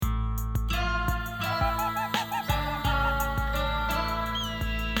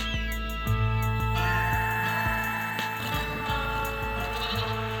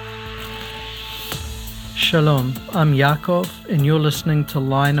Shalom, I'm Yaakov, and you're listening to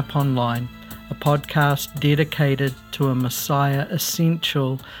Line Upon Line, a podcast dedicated to a Messiah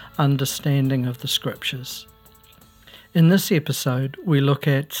essential understanding of the Scriptures. In this episode, we look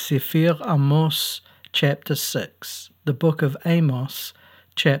at Sefer Amos Chapter 6, the Book of Amos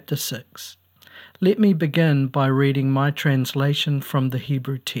Chapter 6. Let me begin by reading my translation from the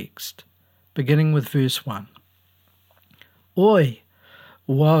Hebrew text, beginning with verse 1. Oi,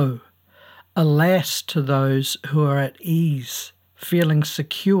 woe! Alas to those who are at ease, feeling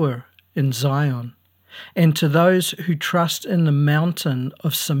secure in Zion, and to those who trust in the mountain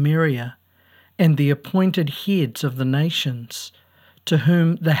of Samaria and the appointed heads of the nations, to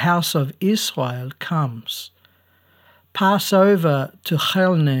whom the house of Israel comes. Pass over to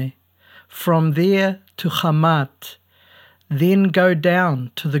Chelne, from there to Hamath, then go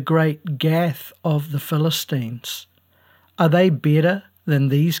down to the great Gath of the Philistines. Are they better than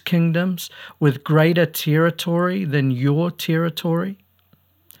these kingdoms, with greater territory than your territory?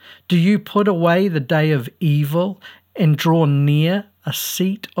 Do you put away the day of evil and draw near a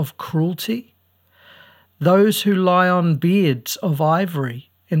seat of cruelty? Those who lie on beds of ivory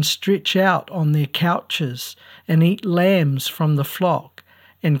and stretch out on their couches and eat lambs from the flock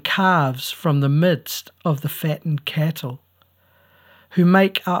and calves from the midst of the fattened cattle, who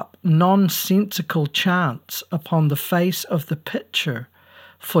make up nonsensical chants upon the face of the pitcher.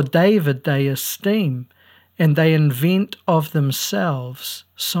 For David they esteem, and they invent of themselves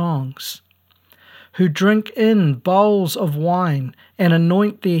songs, who drink in bowls of wine and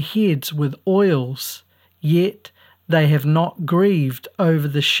anoint their heads with oils, yet they have not grieved over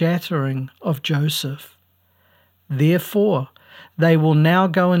the shattering of Joseph. Therefore they will now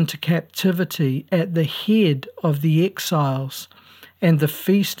go into captivity at the head of the exiles, and the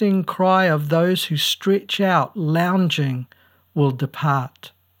feasting cry of those who stretch out lounging will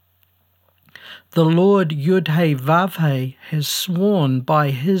depart. The Lord Yud-Heh-Vav-Heh has sworn by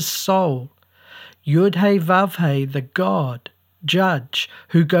his soul, Yud-Heh-Vav-Heh, the God, judge,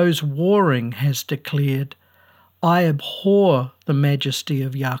 who goes warring, has declared, I abhor the majesty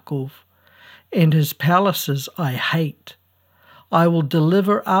of Yaakov, and his palaces I hate. I will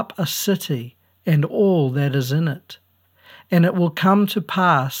deliver up a city and all that is in it. And it will come to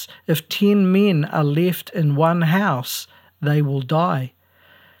pass, if 10 men are left in one house, they will die.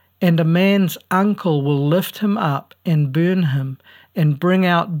 And a man's uncle will lift him up and burn him, and bring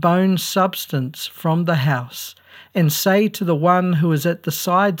out bone substance from the house, and say to the one who is at the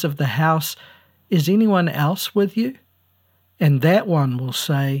sides of the house, Is anyone else with you? And that one will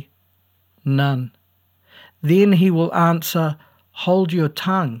say, None. Then he will answer, Hold your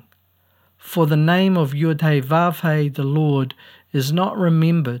tongue, for the name of Yud-Heh-Vav-Heh, the Lord, is not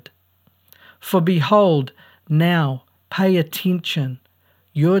remembered. For behold, now pay attention,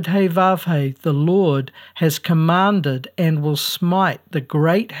 Yud-Heh-Vav-Heh, the Lord, has commanded and will smite the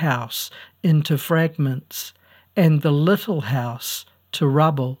great house into fragments, and the little house to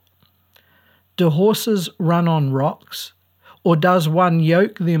rubble. Do horses run on rocks, or does one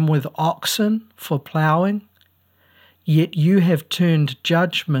yoke them with oxen for ploughing? Yet you have turned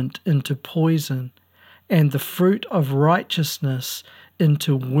judgment into poison, and the fruit of righteousness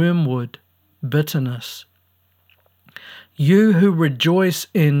into wormwood, bitterness. You who rejoice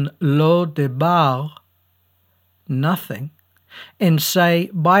in lo debar, nothing, and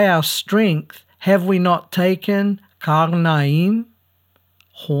say, By our strength have we not taken karnaim,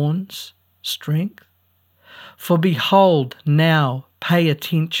 horns, strength? For behold, now pay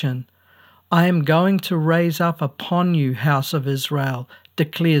attention, I am going to raise up upon you, house of Israel,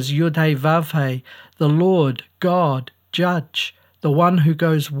 declares Yud-Heh-Vav-Heh, the Lord, God, judge, the one who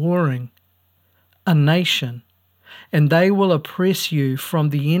goes warring, a nation, and they will oppress you from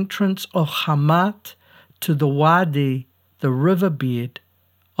the entrance of Hamath to the Wadi, the riverbed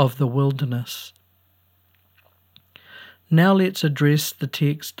of the wilderness. Now let's address the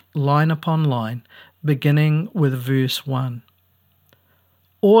text line upon line, beginning with verse 1.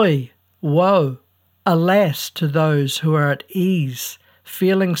 Oi, woe, alas to those who are at ease,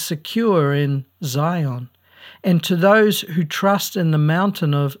 feeling secure in Zion, and to those who trust in the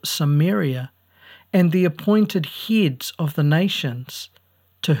mountain of Samaria, and the appointed heads of the nations,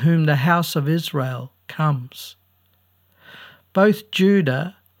 to whom the house of Israel comes. Both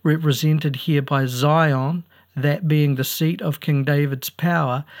Judah, represented here by Zion, that being the seat of King David's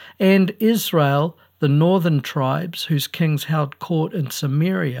power, and Israel, the northern tribes whose kings held court in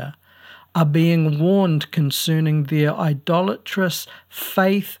Samaria, are being warned concerning their idolatrous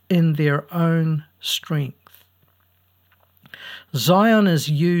faith in their own strength. Zion is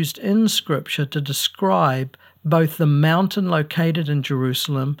used in Scripture to describe both the mountain located in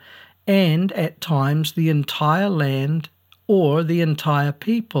Jerusalem and at times the entire land or the entire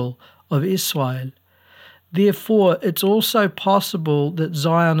people of Israel. Therefore, it's also possible that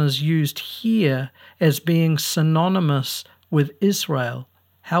Zion is used here as being synonymous with Israel.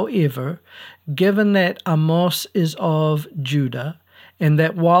 However, given that Amos is of Judah, and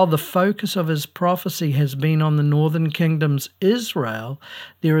that while the focus of his prophecy has been on the northern kingdom's Israel,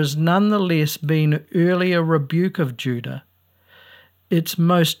 there has nonetheless been earlier rebuke of Judah. It's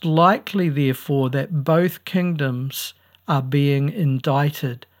most likely, therefore, that both kingdoms are being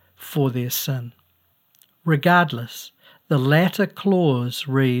indicted for their sin. Regardless, the latter clause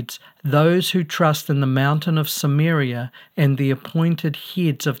reads, "Those who trust in the mountain of Samaria and the appointed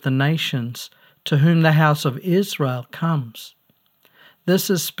heads of the nations, to whom the house of Israel comes."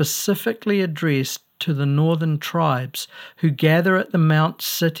 This is specifically addressed to the northern tribes who gather at the mount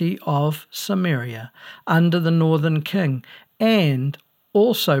city of Samaria under the northern king and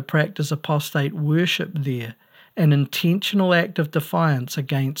also practice apostate worship there, an intentional act of defiance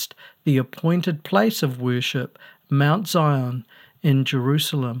against the appointed place of worship, Mount Zion in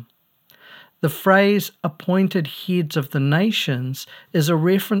Jerusalem. The phrase appointed heads of the nations is a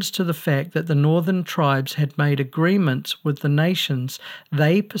reference to the fact that the northern tribes had made agreements with the nations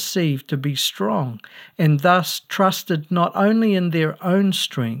they perceived to be strong, and thus trusted not only in their own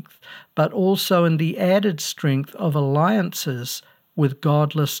strength, but also in the added strength of alliances with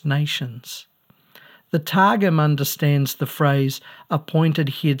godless nations. The Targum understands the phrase appointed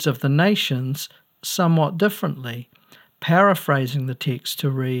heads of the nations somewhat differently, paraphrasing the text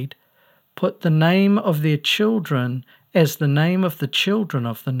to read, "Put the name of their children as the name of the children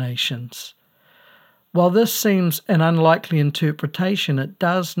of the nations." While this seems an unlikely interpretation, it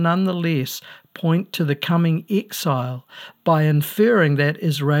does nonetheless point to the coming exile by inferring that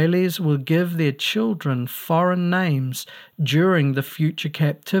Israelis will give their children foreign names during the future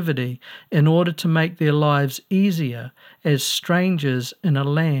captivity in order to make their lives easier as strangers in a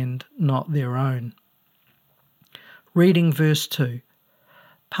land not their own. Reading verse 2.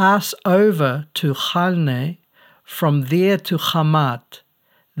 "Pass over to Chalne, from there to Hamath,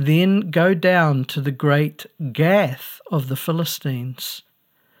 then go down to the great Gath of the Philistines.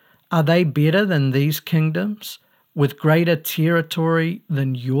 Are they better than these kingdoms, with greater territory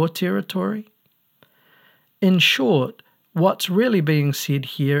than your territory?" In short, what's really being said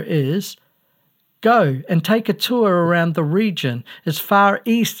here is, go and take a tour around the region as far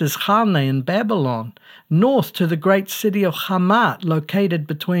east as Chalne in Babylon, north to the great city of Hamath located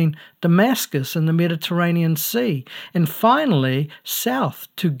between Damascus and the Mediterranean Sea, and finally south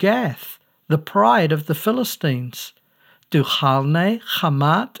to Gath, the pride of the Philistines. Do Chalne,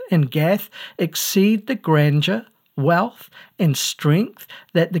 Hamath, and Gath exceed the grandeur, wealth, and strength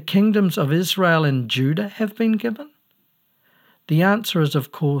that the kingdoms of Israel and Judah have been given? The answer is,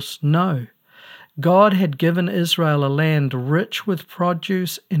 of course, no. God had given Israel a land rich with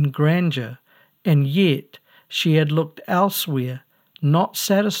produce and grandeur, and yet she had looked elsewhere, not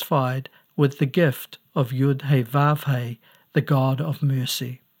satisfied with the gift of Yud-He-Vav-He, the God of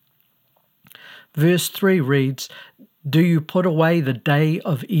mercy. Verse 3 reads, "Do you put away the day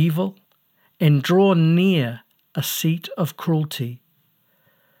of evil and draw near a seat of cruelty?"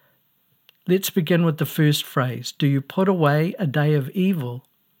 Let's begin with the first phrase. Do you put away a day of evil?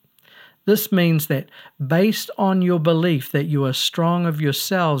 This means that based on your belief that you are strong of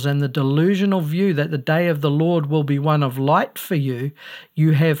yourselves and the delusional view that the day of the Lord will be one of light for you,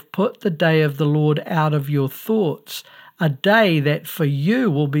 you have put the day of the Lord out of your thoughts, a day that for you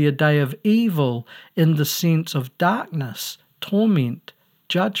will be a day of evil in the sense of darkness, torment,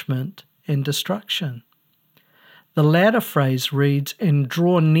 judgment, and destruction. The latter phrase reads, "and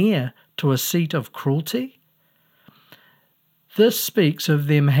draw near to a seat of cruelty." This speaks of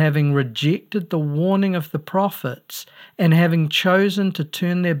them having rejected the warning of the prophets and having chosen to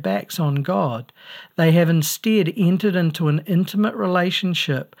turn their backs on God. They have instead entered into an intimate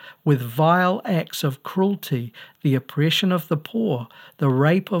relationship with vile acts of cruelty, the oppression of the poor, the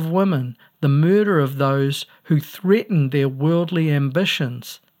rape of women, the murder of those who threaten their worldly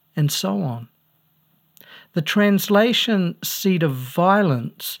ambitions, and so on. The translation "seat of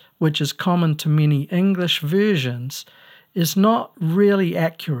violence," which is common to many English versions, is not really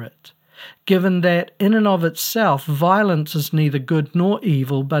accurate, given that in and of itself violence is neither good nor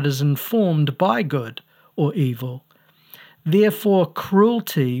evil, but is informed by good or evil. Therefore,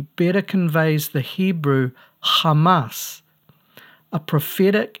 cruelty better conveys the Hebrew Hamas, a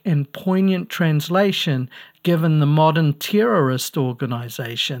prophetic and poignant translation given the modern terrorist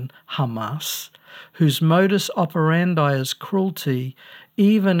organization Hamas, whose modus operandi is cruelty,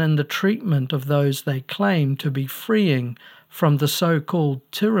 even in the treatment of those they claim to be freeing from the so-called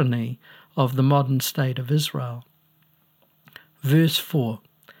tyranny of the modern state of Israel. Verse 4.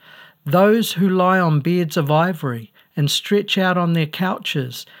 Those who lie on beds of ivory and stretch out on their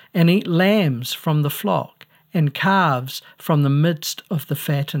couches and eat lambs from the flock and calves from the midst of the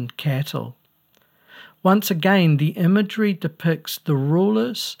fattened cattle. Once again, the imagery depicts the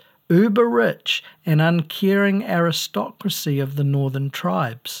rulers, uber-rich and uncaring aristocracy of the northern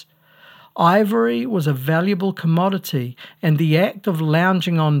tribes. Ivory was a valuable commodity, and the act of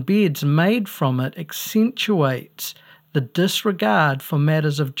lounging on beds made from it accentuates the disregard for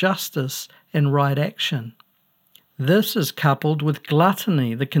matters of justice and right action. This is coupled with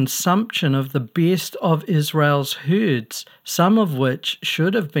gluttony, the consumption of the best of Israel's herds, some of which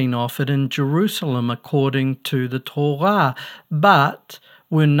should have been offered in Jerusalem according to the Torah, but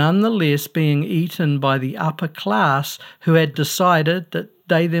were nonetheless being eaten by the upper class who had decided that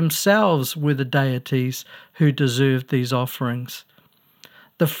they themselves were the deities who deserved these offerings.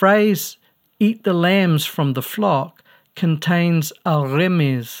 The phrase, "eat the lambs from the flock," contains a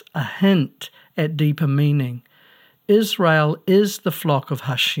remez, a hint at deeper meaning. Israel is the flock of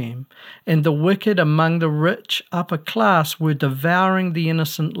Hashem, and the wicked among the rich upper class were devouring the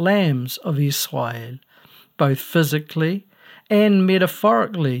innocent lambs of Israel, both physically and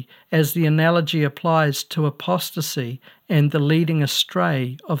metaphorically, as the analogy applies to apostasy and the leading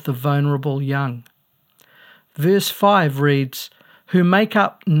astray of the vulnerable young. Verse 5 reads, "Who make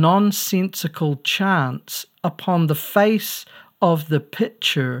up nonsensical chants upon the face of the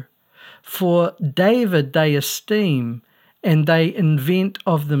pitcher, for David they esteem, and they invent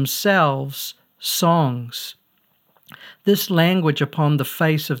of themselves songs." This language upon the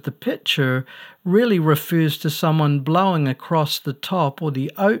face of the pitcher really refers to someone blowing across the top or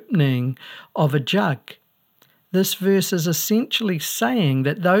the opening of a jug. This verse is essentially saying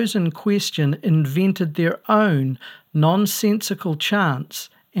that those in question invented their own nonsensical chants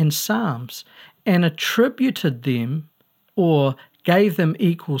and psalms and attributed them or gave them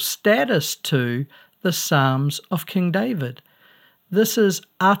equal status to the Psalms of King David. This is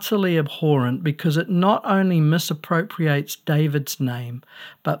utterly abhorrent because it not only misappropriates David's name,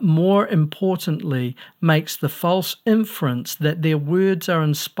 but more importantly makes the false inference that their words are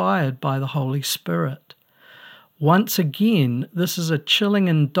inspired by the Holy Spirit. Once again, this is a chilling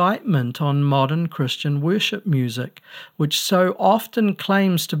indictment on modern Christian worship music, which so often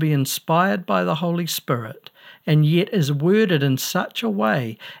claims to be inspired by the Holy Spirit, and yet is worded in such a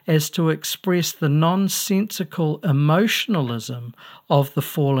way as to express the nonsensical emotionalism of the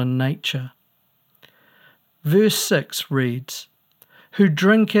fallen nature. Verse 6 reads, "Who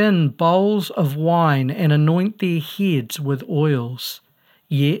drink in bowls of wine and anoint their heads with oils,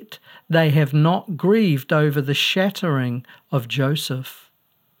 yet they have not grieved over the shattering of Joseph."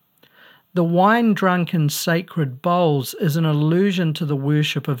 The wine drunk in sacred bowls is an allusion to the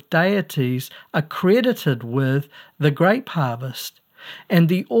worship of deities accredited with the grape harvest, and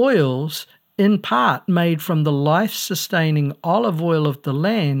the oils, in part made from the life-sustaining olive oil of the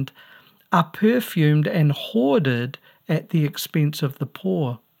land, are perfumed and hoarded at the expense of the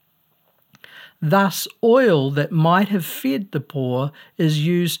poor. Thus, oil that might have fed the poor is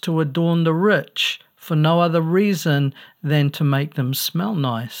used to adorn the rich for no other reason than to make them smell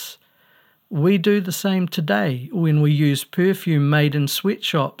nice. We do the same today when we use perfume made in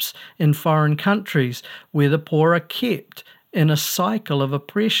sweatshops in foreign countries where the poor are kept in a cycle of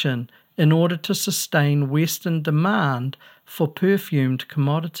oppression in order to sustain Western demand for perfumed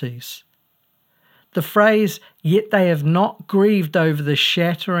commodities. The phrase, "yet they have not grieved over the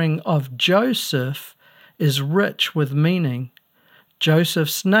shattering of Joseph," is rich with meaning.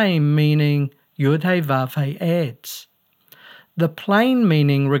 Joseph's name, meaning Yud-He-Vav-He, adds. The plain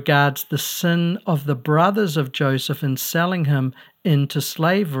meaning regards the sin of the brothers of Joseph in selling him into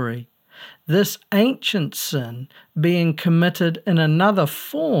slavery. This ancient sin being committed in another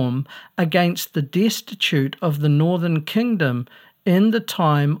form against the destitute of the northern kingdom in the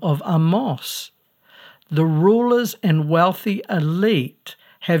time of Amos. The rulers and wealthy elite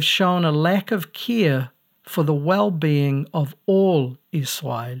have shown a lack of care for the well-being of all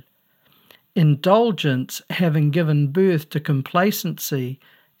Israel, indulgence having given birth to complacency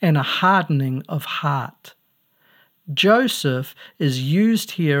and a hardening of heart. Joseph is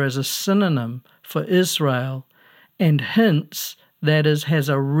used here as a synonym for Israel and hints, that is, has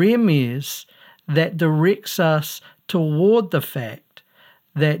a remez that directs us toward the fact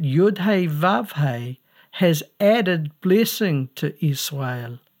that Yud-He-Vav-He has added blessing to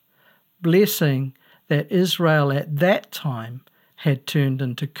Israel, blessing that Israel at that time had turned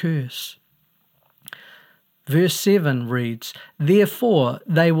into curse. Verse 7 reads, "Therefore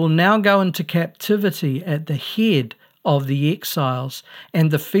they will now go into captivity at the head of the exiles,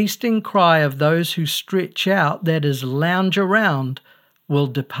 and the feasting cry of those who stretch out, that is, lounge around, will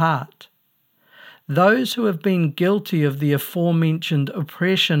depart. Those who have been guilty of the aforementioned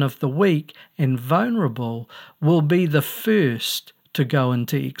oppression of the weak and vulnerable will be the first to go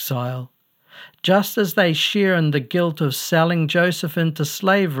into exile. Just as they share in the guilt of selling Joseph into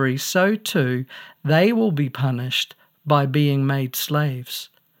slavery, so too they will be punished by being made slaves.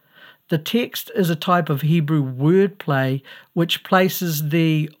 The text is a type of Hebrew wordplay which places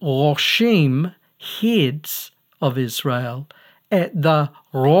the Roshim, heads of Israel, at the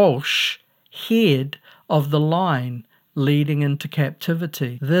Rosh, head of the line leading into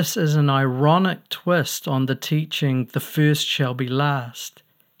captivity. This is an ironic twist on the teaching, the first shall be last.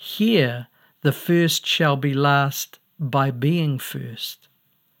 Here, the first shall be last by being first.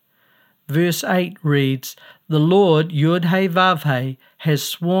 Verse 8 reads, "The Lord, Yud-Heh-Vav-Heh, has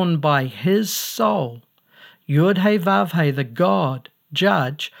sworn by his soul." Yud-Heh-Vav-Heh, the God,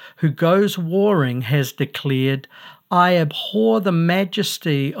 judge, who goes warring, has declared, "I abhor the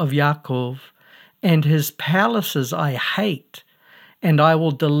majesty of Yaakov, and his palaces I hate, and I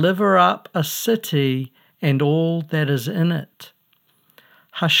will deliver up a city and all that is in it."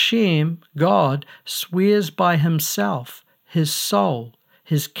 Hashem, God, swears by himself, his soul,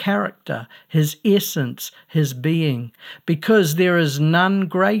 his character, his essence, his being, because there is none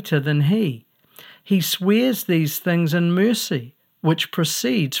greater than he. He swears these things in mercy, which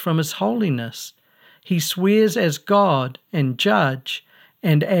proceeds from his holiness. He swears as God and judge,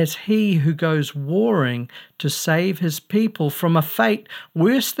 and as he who goes warring to save his people from a fate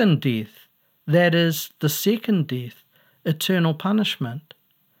worse than death, that is, the second death, eternal punishment.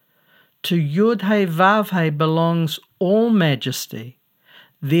 To Yud-Heh-Vav-Heh belongs all majesty.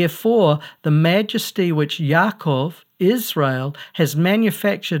 Therefore, the majesty which Yaakov, Israel, has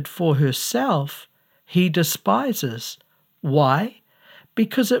manufactured for herself, he despises. Why?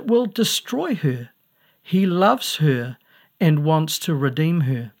 Because it will destroy her. He loves her and wants to redeem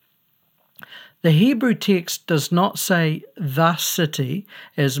her. The Hebrew text does not say the city,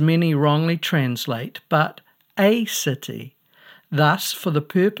 as many wrongly translate, but a city. Thus, for the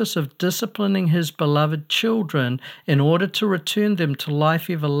purpose of disciplining his beloved children in order to return them to life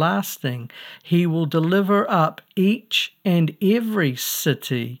everlasting, he will deliver up each and every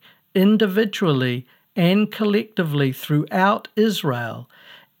city individually and collectively throughout Israel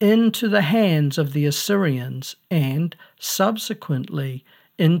into the hands of the Assyrians and, subsequently,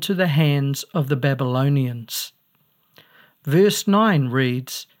 into the hands of the Babylonians. Verse 9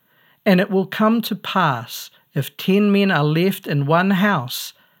 reads, "And it will come to pass, if 10 men are left in one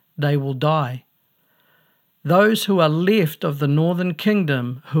house, they will die. Those who are left of the northern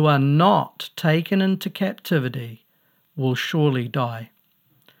kingdom, who are not taken into captivity, will surely die."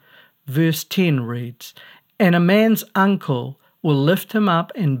 Verse 10 reads, "And a man's uncle will lift him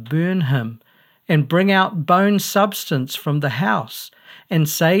up and burn him, and bring out bone substance from the house, and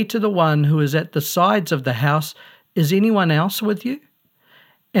say to the one who is at the sides of the house, 'Is anyone else with you?'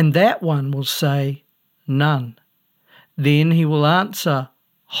 And that one will say, 'None.' Then he will answer,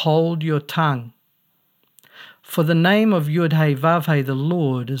 'Hold your tongue.' For the name of Yud-Heh-Vav-Heh, the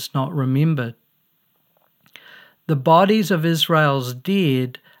Lord, is not remembered." The bodies of Israel's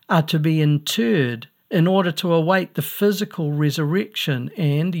dead are to be interred in order to await the physical resurrection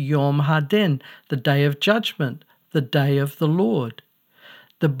and Yom Hadin, the day of judgment, the day of the Lord.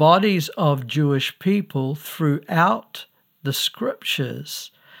 The bodies of Jewish people throughout the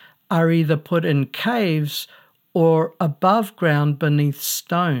scriptures are either put in caves or above ground beneath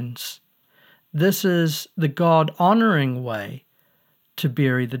stones. This is the God-honoring way to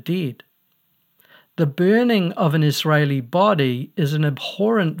bury the dead. The burning of an Israeli body is an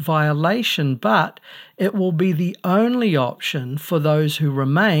abhorrent violation, but it will be the only option for those who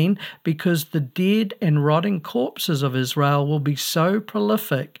remain, because the dead and rotting corpses of Israel will be so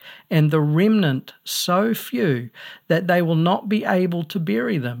prolific and the remnant so few that they will not be able to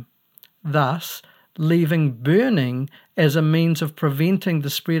bury them, thus leaving burning as a means of preventing the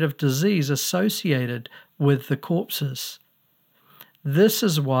spread of disease associated with the corpses. This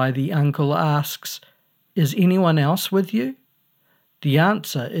is why the uncle asks, "Is anyone else with you?" The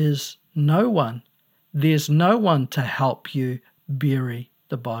answer is no one. There's no one to help you bury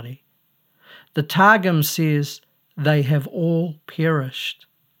the body. The Targum says, "They have all perished."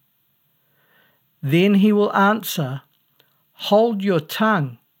 Then he will answer, "Hold your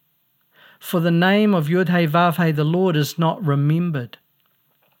tongue, for the name of Yud-Heh-Vav-Heh, the Lord, is not remembered."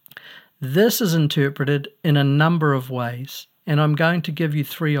 This is interpreted in a number of ways, and I'm going to give you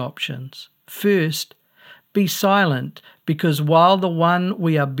 3 options. First, be silent, because while the one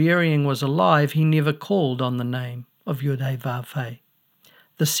we are burying was alive, he never called on the name. of Yud-Heh-Vav-Heh.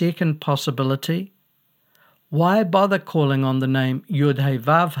 The second possibility, why bother calling on the name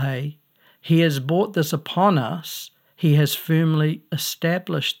Yud-Heh-Vav-Heh? He has brought this upon us. He has firmly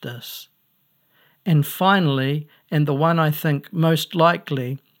established this. And finally, and the one I think most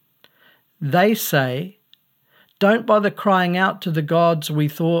likely, they say, don't bother crying out to the gods we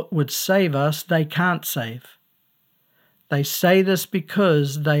thought would save us. They can't save. They say this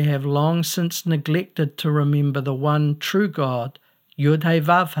because they have long since neglected to remember the one true God,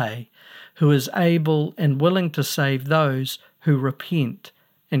 Yud-Heh-Vav-Heh, who is able and willing to save those who repent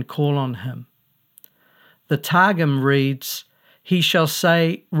and call on him. The Targum reads, he shall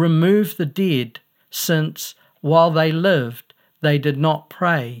say, remove the dead, since while they lived, they did not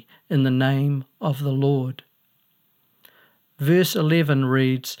pray in the name of the Lord. Verse 11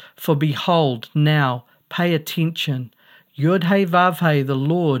 reads, for behold, now, pay attention, Yud-Heh-Vav-Heh, the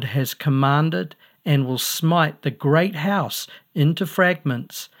Lord has commanded and will smite the great house into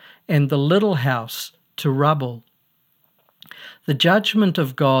fragments and the little house to rubble. The judgment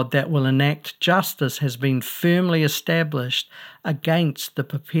of God that will enact justice has been firmly established against the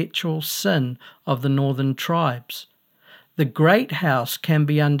perpetual sin of the northern tribes. The great house can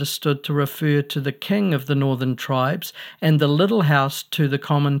be understood to refer to the king of the northern tribes and the little house to the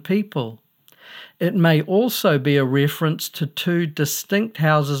common people. It may also be a reference to two distinct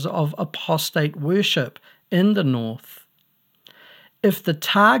houses of apostate worship in the north. If the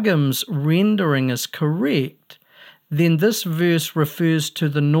Targum's rendering is correct, then this verse refers to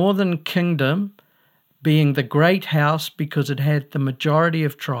the northern kingdom being the great house because it had the majority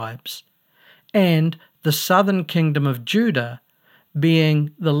of tribes, and the southern kingdom of Judah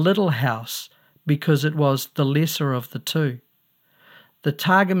being the little house because it was the lesser of the two. The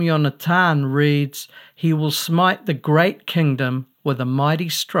Targum Yonatan reads, he will smite the great kingdom with a mighty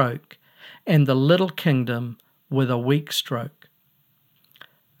stroke and the little kingdom with a weak stroke.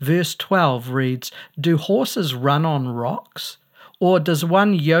 Verse 12 reads, do horses run on rocks? Or does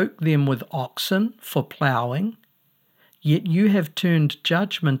one yoke them with oxen for ploughing? Yet you have turned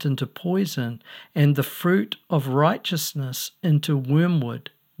judgment into poison, and the fruit of righteousness into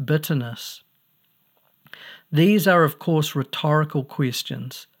wormwood, bitterness. These are, of course, rhetorical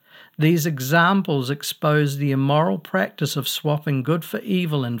questions. These examples expose the immoral practice of swapping good for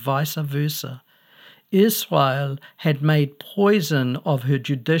evil and vice versa. Israel had made poison of her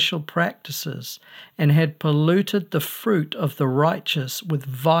judicial practices and had polluted the fruit of the righteous with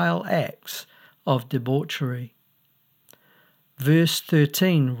vile acts of debauchery. Verse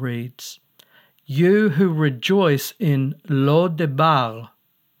 13 reads, you who rejoice in lo debar,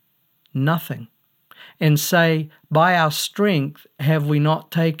 nothing, and say, by our strength have we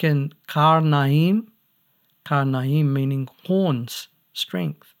not taken Karnaim meaning horns,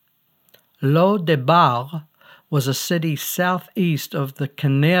 strength. Lo Debar was a city southeast of the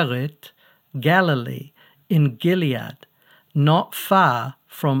Kinneret, Galilee, in Gilead, not far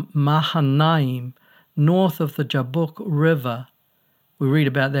from Mahanaim, north of the Jabbok River. We read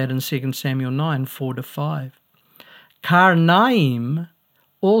about that in 2 Samuel 9, 4-5. Karnaim,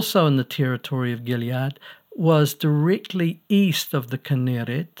 also in the territory of Gilead, was directly east of the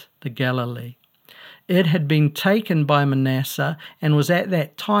Kinneret, the Galilee. It had been taken by Manasseh and was at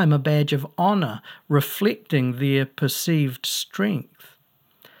that time a badge of honor, reflecting their perceived strength.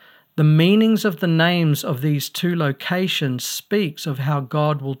 The meanings of the names of these two locations speaks of how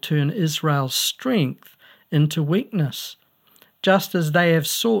God will turn Israel's strength into weakness, just as they have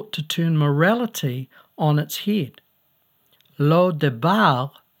sought to turn morality on its head. Lo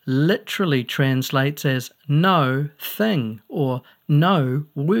Debar literally translates as no thing or no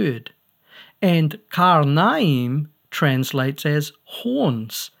word. And Karnaim translates as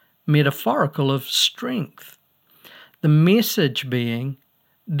horns, metaphorical of strength. The message being,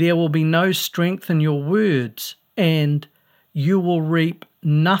 there will be no strength in your words, and you will reap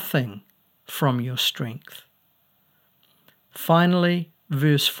nothing from your strength. Finally,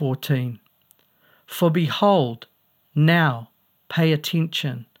 verse 14. For behold, now, pay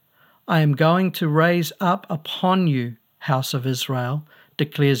attention, I am going to raise up upon you, house of Israel,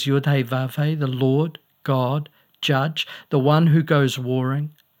 declares Yud-Heh-Vav-Heh, the Lord, God, Judge, the one who goes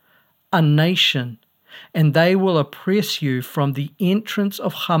warring, a nation, and they will oppress you from the entrance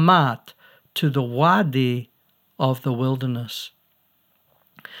of Hamat to the Wadi of the wilderness.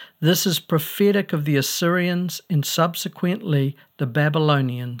 This is prophetic of the Assyrians and subsequently the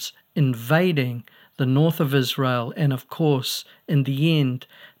Babylonians invading the north of Israel and, of course, in the end,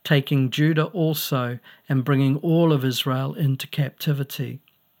 taking Judah also and bringing all of Israel into captivity.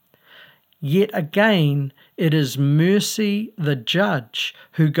 Yet again, it is mercy, the judge,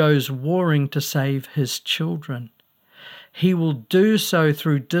 who goes warring to save his children. He will do so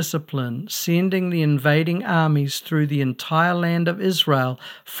through discipline, sending the invading armies through the entire land of Israel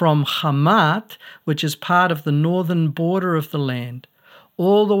from Hamat, which is part of the northern border of the land,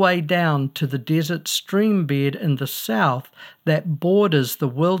 all the way down to the desert stream bed in the south that borders the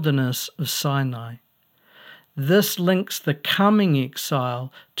wilderness of Sinai. This links the coming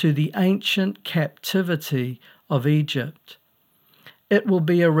exile to the ancient captivity of Egypt. It will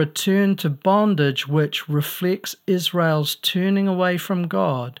be a return to bondage which reflects Israel's turning away from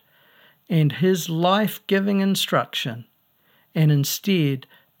God and His life-giving instruction, and instead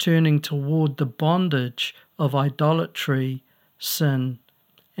turning toward the bondage of idolatry, sin,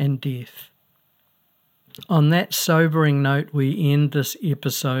 and death. On that sobering note, we end this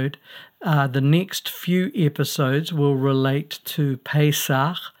episode. The next few episodes will relate to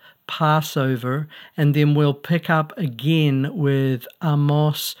Pesach, Passover, and then we'll pick up again with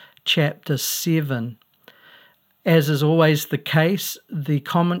Amos Chapter 7. As is always the case, the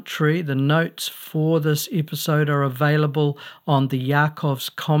commentary, the notes for this episode are available on the Yaakov's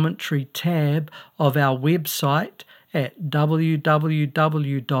Commentary tab of our website at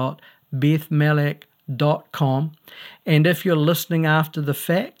www.bethmelekh.com. And if you're listening after the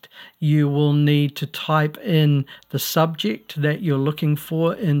fact, you will need to type in the subject that you're looking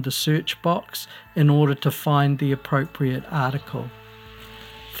for in the search box in order to find the appropriate article.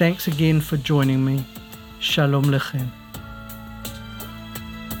 Thanks again for joining me. Shalom Lechem.